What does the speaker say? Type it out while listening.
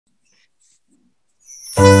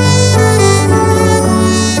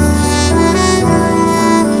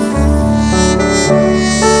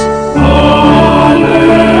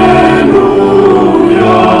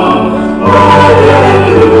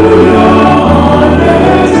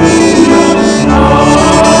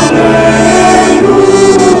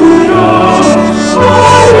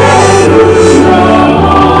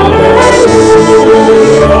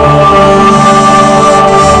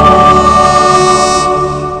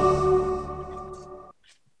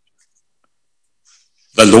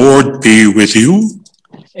be with you.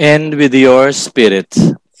 And with your spirit.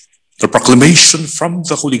 The proclamation from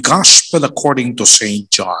the Holy Gospel according to St.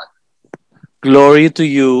 John. Glory to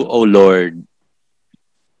you, O Lord.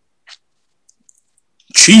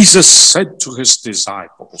 Jesus said to his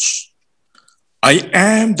disciples, I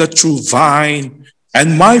am the true vine,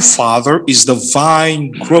 and my Father is the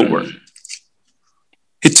vine grower.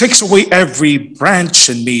 He takes away every branch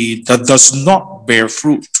in me that does not bear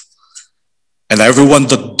fruit. And everyone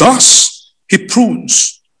that does, he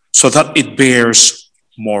prunes, so that it bears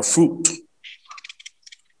more fruit.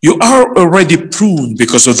 You are already pruned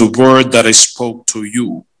because of the word that I spoke to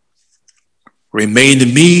you. Remain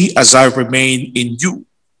in me as I remain in you.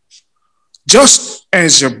 Just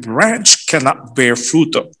as a branch cannot bear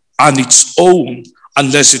fruit on its own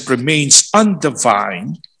unless it remains on the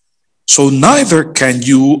vine, so neither can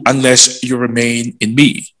you unless you remain in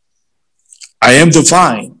me. I am the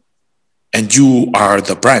vine, and you are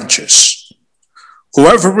the branches.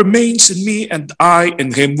 Whoever remains in me and I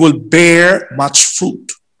in him will bear much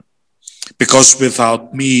fruit, because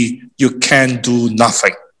without me you can do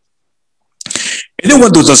nothing.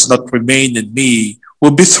 Anyone who does not remain in me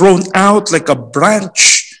will be thrown out like a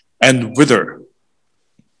branch and wither.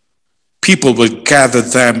 People will gather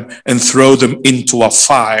them and throw them into a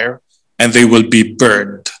fire, and they will be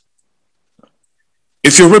burned.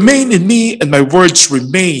 If you remain in me and my words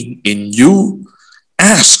remain in you,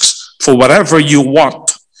 ask for whatever you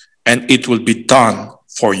want, and it will be done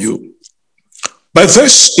for you. By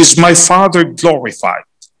this is my Father glorified,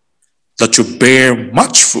 that you bear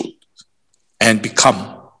much fruit and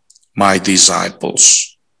become my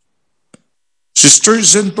disciples.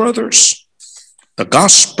 Sisters and brothers, the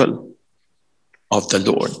gospel of the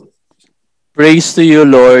Lord. Praise to you,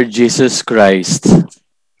 Lord Jesus Christ.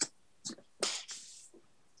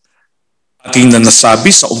 Ating na nasabi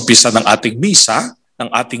sa umpisa ng ating misa, ng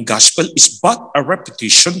ating gospel is but a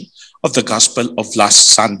repetition of the gospel of last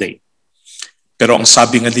Sunday. Pero ang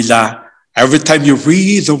sabi nga nila, every time you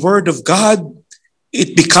read the Word of God,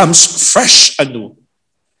 it becomes fresh anew.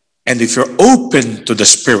 And if you're open to the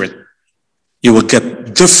Spirit, you will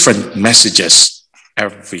get different messages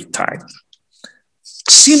every time.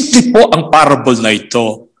 Simple po ang parable na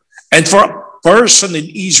ito. And for a person in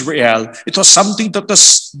Israel, it was something that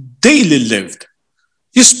was daily lived.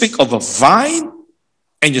 You speak of a vine,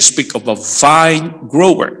 and you speak of a vine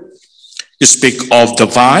grower. You speak of the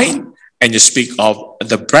vine, and you speak of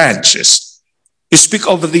the branches. You speak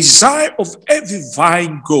of the desire of every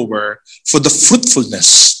vine grower for the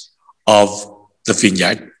fruitfulness of the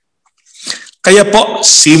vineyard. Kaya po,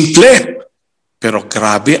 simple, pero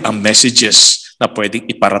grabe ang messages na pwedeng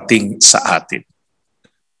iparating sa atin.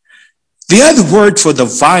 The other word for the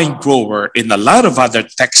vine grower in a lot of other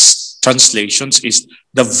text translations is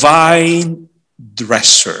the vine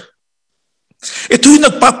dresser. Ito yung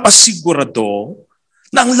nagpapasigurado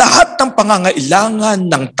na ang lahat ng pangangailangan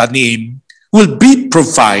ng tanim will be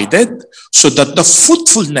provided so that the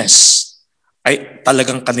fruitfulness ay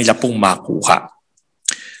talagang kanila pong makuha.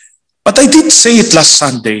 But I did say it last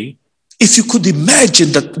Sunday, if you could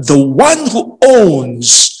imagine that the one who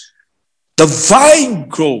owns the vine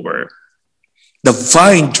grower, the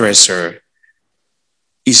vine dresser,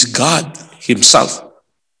 is God himself,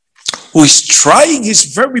 who is trying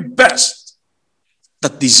his very best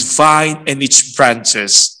that this vine and its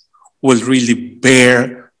branches will really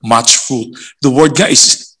bear much fruit. The word nga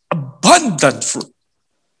is abundant fruit.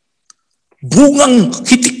 Bungang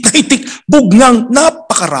hitik na hitik, bungang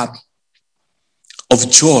napakarami of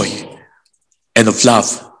joy and of love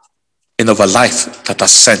and of a life that has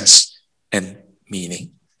sense and meaning.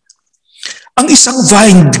 Ang isang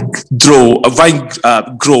vine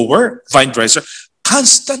grower, vine dresser,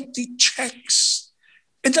 constantly checks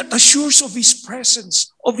and that assures of his presence,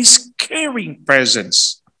 of his caring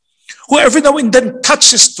presence. Who every now and then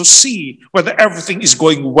touches to see whether everything is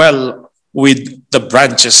going well with the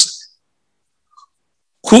branches.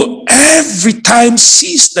 Who every time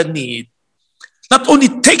sees the need, not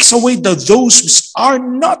only takes away those which are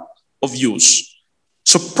not of use,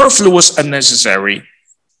 superfluous and necessary,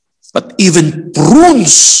 but even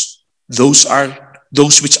prunes those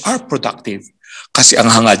which are productive. Kasi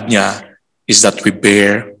ang hangad niya is that we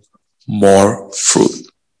bear more fruit.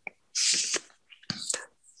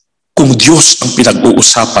 Kung Diyos ang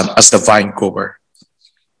pinag-uusapan as the vine grower,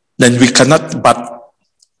 then we cannot but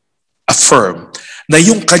affirm na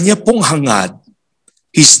yung kanya pong hangad,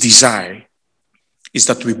 his desire, is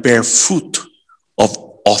that we bear fruit of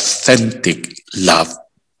authentic love.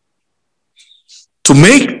 To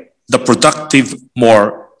make the productive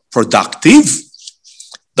more productive,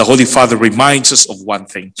 the Holy Father reminds us of one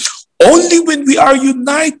thing. Only when we are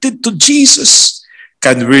united to Jesus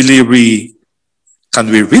can we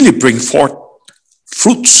really bring forth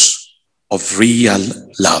fruits of real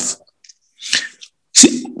love.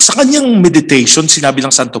 Sa kanyang meditation, sinabi ng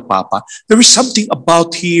Santo Papa, there is something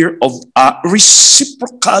about here of a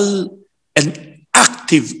reciprocal and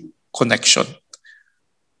active connection.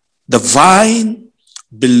 The vine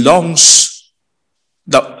belongs,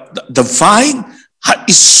 the vine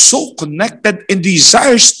is so connected and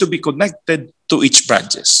desires to be connected to each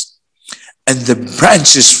branches. And the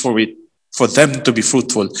branches for them to be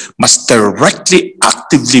fruitful must directly,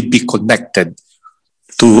 actively be connected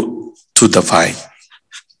to the vine.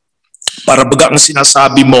 Para baga ang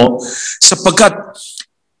sinasabi mo, sapagkat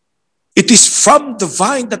it is from the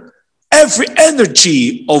vine that every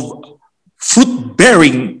energy of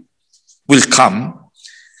fruit-bearing will come.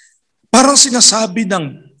 Parang sinasabi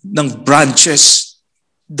ng branches,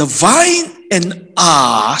 the vine and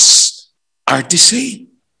us are the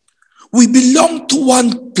same. We belong to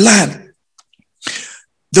one plant.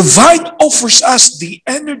 The vine offers us the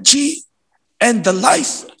energy and the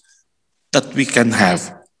life that we can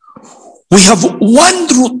have. We have one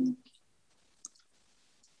root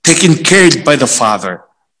taken care by the Father.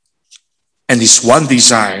 And his one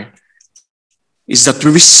desire is that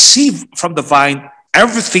we receive from the vine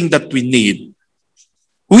everything that we need.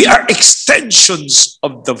 We are extensions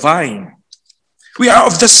of the vine. We are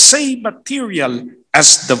of the same material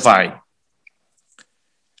as the vine.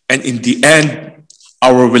 And in the end,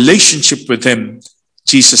 our relationship with him,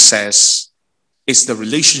 Jesus says, is the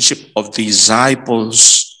relationship of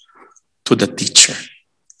disciples to the teacher.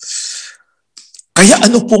 Kaya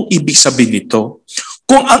ano pong ibig sabihin nito?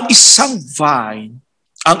 Kung ang isang vine,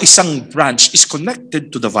 ang isang branch is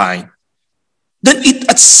connected to the vine, then it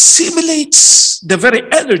assimilates the very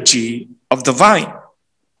energy of the vine.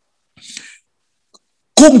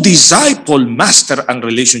 Kung disciple-master ang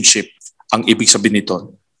relationship, ang ibig sabihin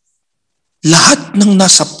nito, lahat ng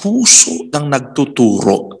nasa puso ng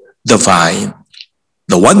nagtuturo, the vine,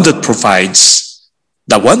 the one that provides,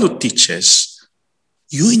 the one who teaches,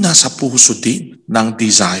 yun nasa puso din ng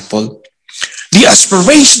disciple. The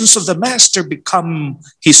aspirations of the master become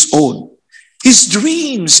his own. His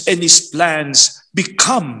dreams and his plans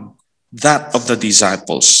become that of the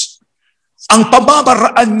disciples. Ang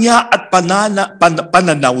pamamaraan niya at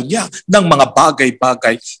pananaw niya ng mga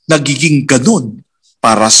bagay-bagay nagiging ganun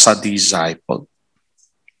para sa disciple.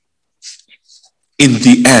 In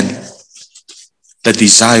the end, the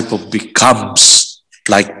disciple becomes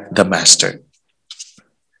like the master.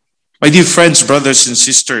 My dear friends, brothers and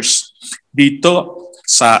sisters, dito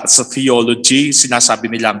sa theology, sinasabi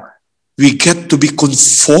nilang, we get to be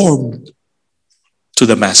conformed to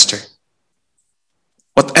the master.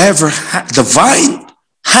 Whatever the vine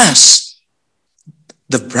has,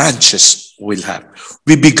 the branches will have.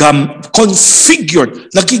 We become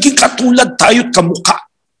configured. Nagiging katulad tayo't kamukha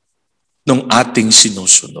ng ating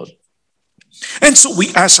sinusunod. And so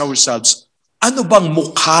we ask ourselves, ano bang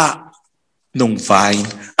mukha ng vine?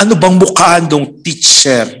 Ano bang mukha ng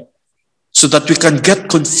teacher? So that we can get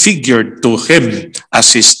configured to him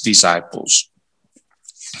as his disciples.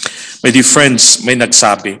 My dear friends, may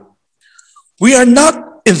nagsabi, we are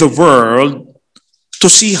not in the world to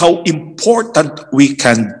see how important we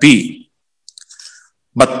can be,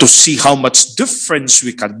 but to see how much difference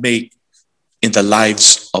we can make in the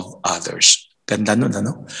lives of others. Ganda nun,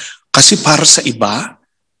 ano? Kasi para sa iba,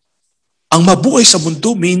 ang mabuhay sa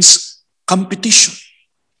mundo means competition.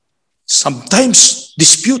 Sometimes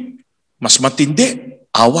dispute, mas matindi,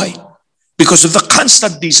 away, because of the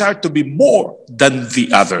constant desire to be more than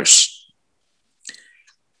the others.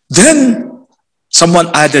 Then,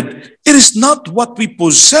 someone added, it is not what we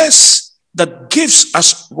possess that gives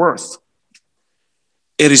us worth.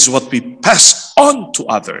 It is what we pass on to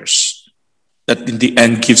others that in the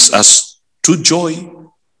end gives us true joy,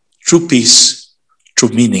 true peace,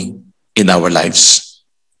 true meaning in our lives.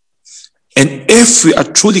 And if we are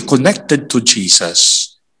truly connected to Jesus,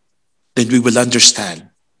 then we will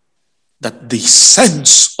understand that the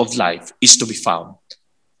sense of life is to be found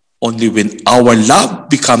only when our love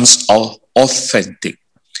becomes authentic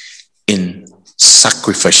in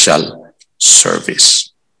sacrificial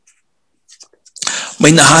service.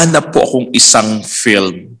 May nahanap po akong isang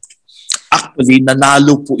film. Actually,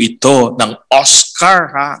 nanalo po ito ng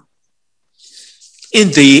Oscar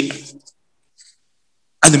in the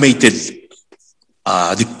animated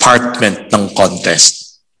department ng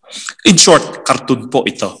contest. In short, cartoon po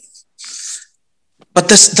ito.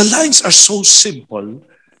 But the lines are so simple,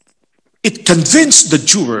 it convinced the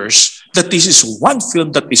jurors that this is one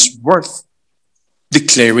film that is worth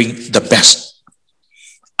declaring the best.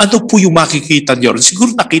 Ano po yung makikita niyo?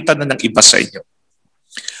 Siguro nakita na ng iba sa inyo.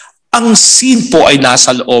 Ang scene po ay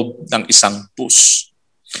nasa loob ng isang bus.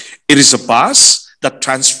 It is a bus that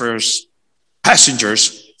transfers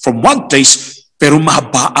passengers from one place, pero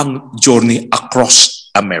mahaba ang journey across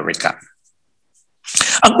America.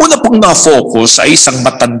 Ang una pong na-focus ay isang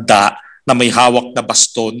matanda na may hawak na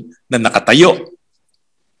baston na nakatayo.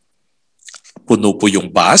 Puno po yung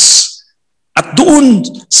bus. At doon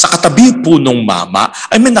sa katabi po ng mama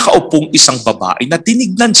ay may nakaupong isang babae na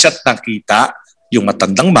tinignan siya at nakita yung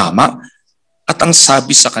matandang mama. At ang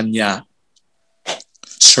sabi sa kanya,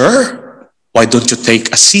 "Sir, why don't you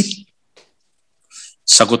take a seat?"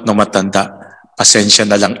 Sagot ng matanda, "Pasensya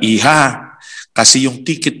na lang iha, kasi yung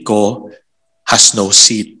ticket ko has no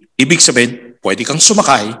seat." Ibig sabihin, pwede kang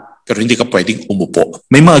sumakay, pero hindi ka pwedeng umupo.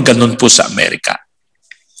 May mga ganun po sa Amerika.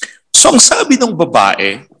 So ang sabi ng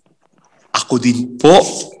babae, "Ako din po,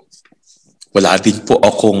 wala din po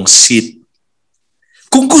akong seat.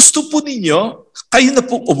 Kung gusto po ninyo, kayo na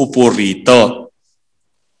po umupo rito."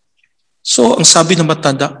 So ang sabi ng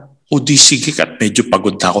matanda, "O di sige, at medyo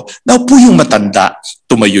pagod na ako." Naupo yung matanda,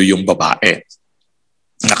 tumayo yung babae.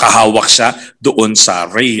 Nakahawak siya doon sa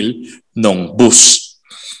rail ng bus.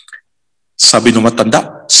 Sabi ng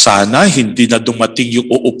matanda, "Sana hindi na dumating yung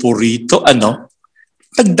uupo rito, ano?"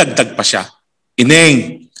 Nagdagdag pa siya,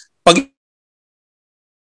 "Ineng, pag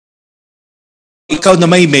ikaw na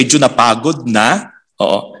may medyo napagod na,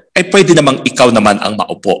 ay pwede namang ikaw naman ang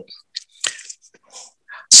maupo."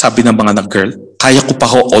 Sabi ng mga girl, "Kaya ko pa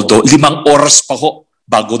ho, although 5 oras pa ho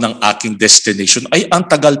bago ng aking destination." Ay, ang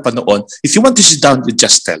tagal pa noon. "If you want to sit down, you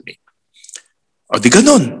just tell me." O di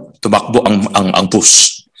ganun, tumakbo ang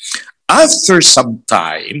bus. After some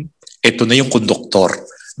time, ito na yung konduktor,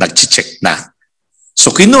 nag-check na.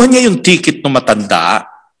 So kinuha niya yung ticket ng matanda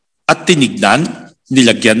at tinignan,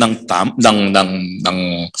 nilagyan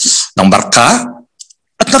ng marka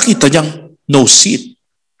at nakita niyang no seat.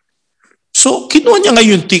 So kinuha niya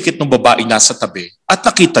ngayon yung ticket ng babae nasa tabi at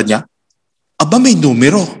nakita niya, aba, may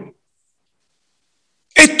numero.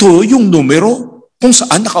 Ito yung numero kung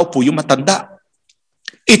saan nakaupo yung matanda.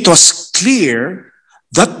 It was clear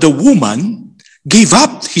that the woman gave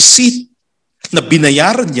up his seat na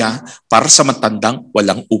binayaran niya para sa matandang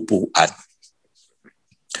walang upuan.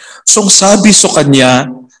 So sabi sa kanya,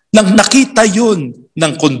 nang nakita yun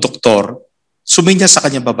ng konduktor, suminya sa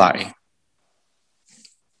kanya babae,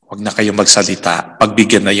 "Huwag na kayong magsalita,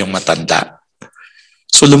 pagbigyan na yung matanda."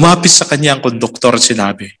 So lumapit sa kanya ang konduktor at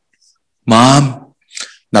sinabi, "Ma'am,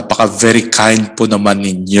 napaka-very kind po naman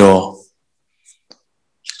ninyo.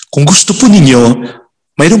 Kung gusto po ninyo,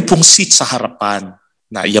 mayroon pong seat sa harapan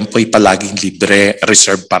na iyan po'y palaging libre,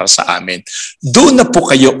 reserve para sa amin. Doon na po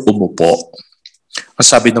kayo umupo." Ang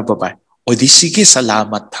sabi ng babae, "O di sige,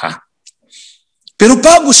 salamat ha." Pero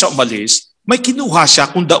bago siya umalis, may kinuha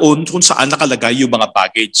siya kung saan nakalagay yung mga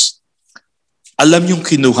baggage. Alam yung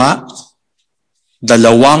kinuha?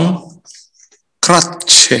 2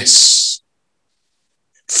 crutches.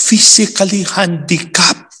 Physically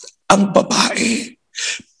handicapped ang babae.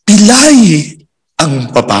 Pilay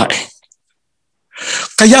ang babae.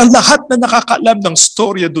 Kaya ang lahat na nakakaalam ng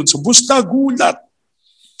storya doon sa bus nagulat.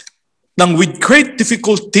 Nang with great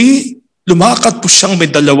difficulty, lumakad po siyang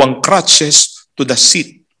may 2 crutches to the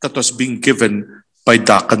seat that was being given by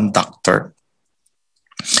the conductor.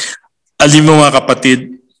 Alam mo mga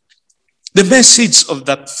kapatid, the message of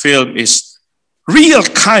that film is real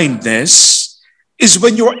kindness is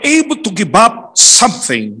when you're able to give up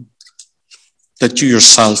something that you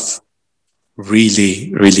yourself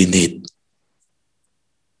really, really need.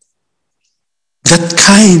 That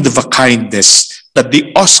kind of a kindness that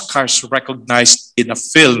the Oscars recognized in a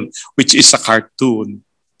film, which is a cartoon,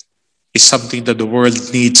 is something that the world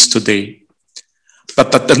needs today.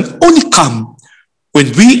 But that can only come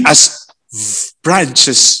when we as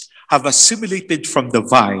branches have assimilated from the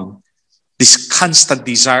vine this constant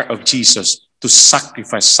desire of Jesus to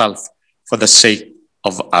sacrifice self for the sake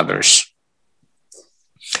of others.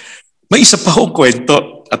 May isa pa akong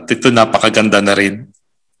kwento at ito napakaganda na rin.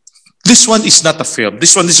 This one is not a film.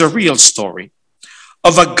 This one is a real story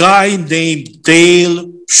of a guy named Dale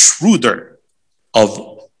Schroeder of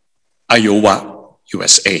Iowa,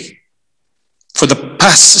 USA. For the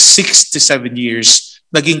past 67 years,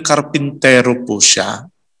 naging karpintero po siya.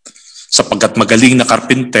 Sapagkat magaling na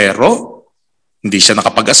karpintero, hindi siya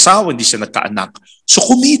nakapag-asawa, hindi siya nagkaanak. So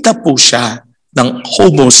kumita po siya ng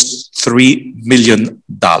almost $3 million.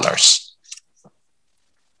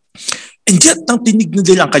 And yet, nang tinignan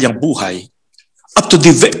nila ang kanyang buhay, up to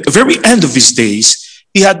the very end of his days,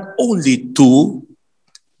 he had only 2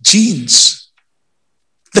 jeans.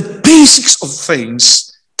 The basics of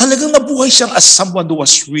things Talagang nabuhay siyang as someone who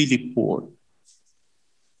was really poor.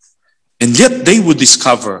 And yet they would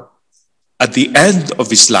discover at the end of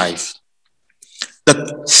his life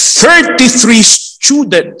that 33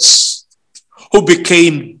 students who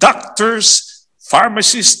became doctors,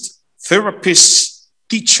 pharmacists, therapists,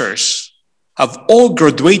 teachers have all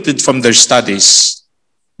graduated from their studies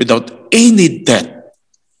without any debt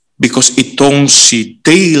because itong si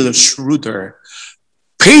Dale Schroeder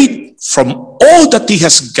paid from all that he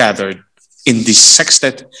has gathered in these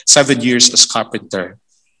 7 years as carpenter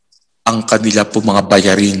ang kanila po mga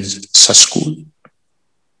bayarin sa school.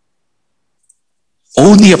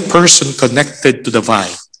 Only a person connected to the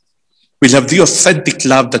vine will have the authentic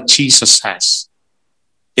love that Jesus has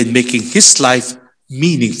in making his life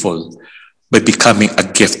meaningful by becoming a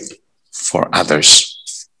gift for others.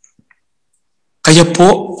 Kaya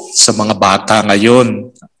po, sa mga bata ngayon,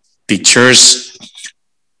 teachers,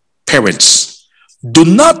 parents, do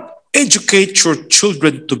not educate your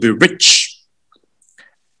children to be rich.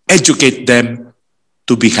 Educate them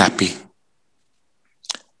to be happy.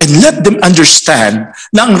 And let them understand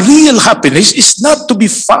na ang real happiness is not to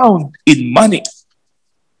be found in money.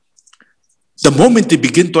 The moment they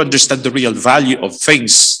begin to understand the real value of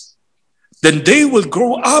things, then they will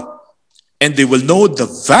grow up and they will know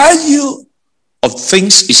the value of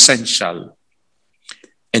things essential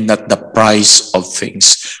and not the price of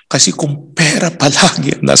things. Kasi kung pera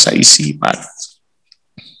palagi ang nasa isipan,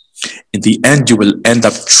 in the end, you will end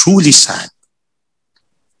up truly sad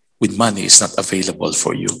when money is not available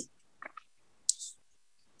for you.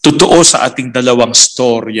 Totoo sa ating dalawang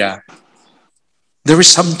storya, there is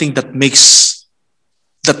something that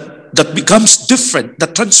that becomes different,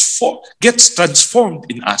 that gets transformed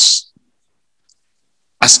in us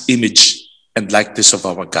as image and likeness of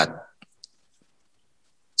our God.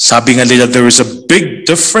 Sabi nga nila, there is a big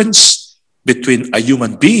difference between a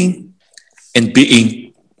human being and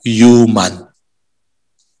being human.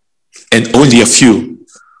 And only a few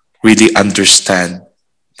really understand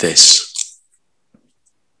this.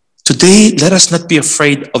 Today, let us not be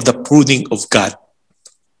afraid of the pruning of God.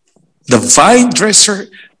 The vine dresser,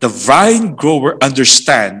 the vine grower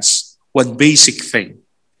understands one basic thing.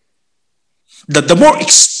 That the more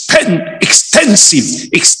extensive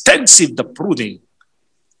the pruning,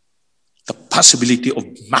 the possibility of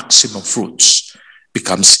maximum fruits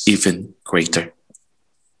becomes even greater.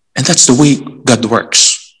 And that's the way God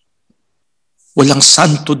works. Walang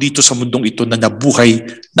santo dito sa mundong ito na nabuhay,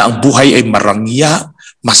 na ang buhay ay marangya,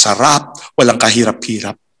 masarap, walang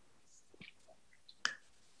kahirap-hirap.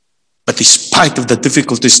 But despite of the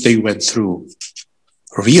difficulties they went through,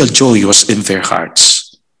 real joy was in their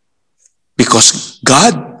hearts. Because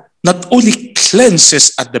God not only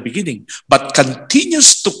cleanses at the beginning, but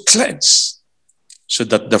continues to cleanse so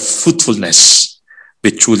that the fruitfulness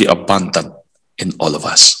be truly abundant in all of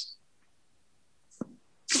us.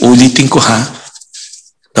 Ulitin ko ha,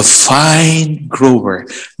 the vine grower,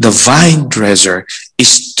 the vine dresser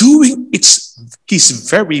is doing his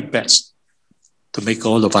very best to make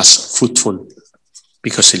all of us fruitful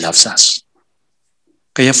because he loves us.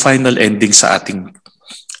 Kaya final ending sa ating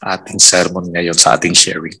sermon ngayon, sa ating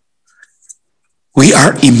sharing. We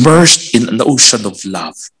are immersed in an ocean of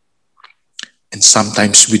love, and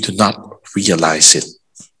sometimes we do not realize it.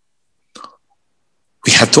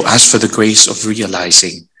 We have to ask for the grace of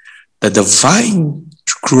realizing that the vine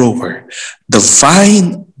grower, the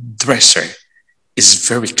vine dresser is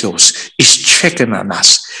very close, is checking on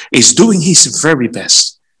us, is doing his very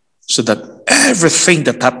best so that everything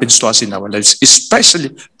that happens to us in our lives,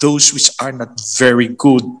 especially those which are not very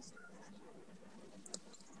good,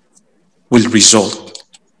 will result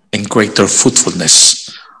in greater fruitfulness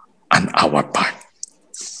on our part.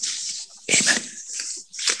 Amen.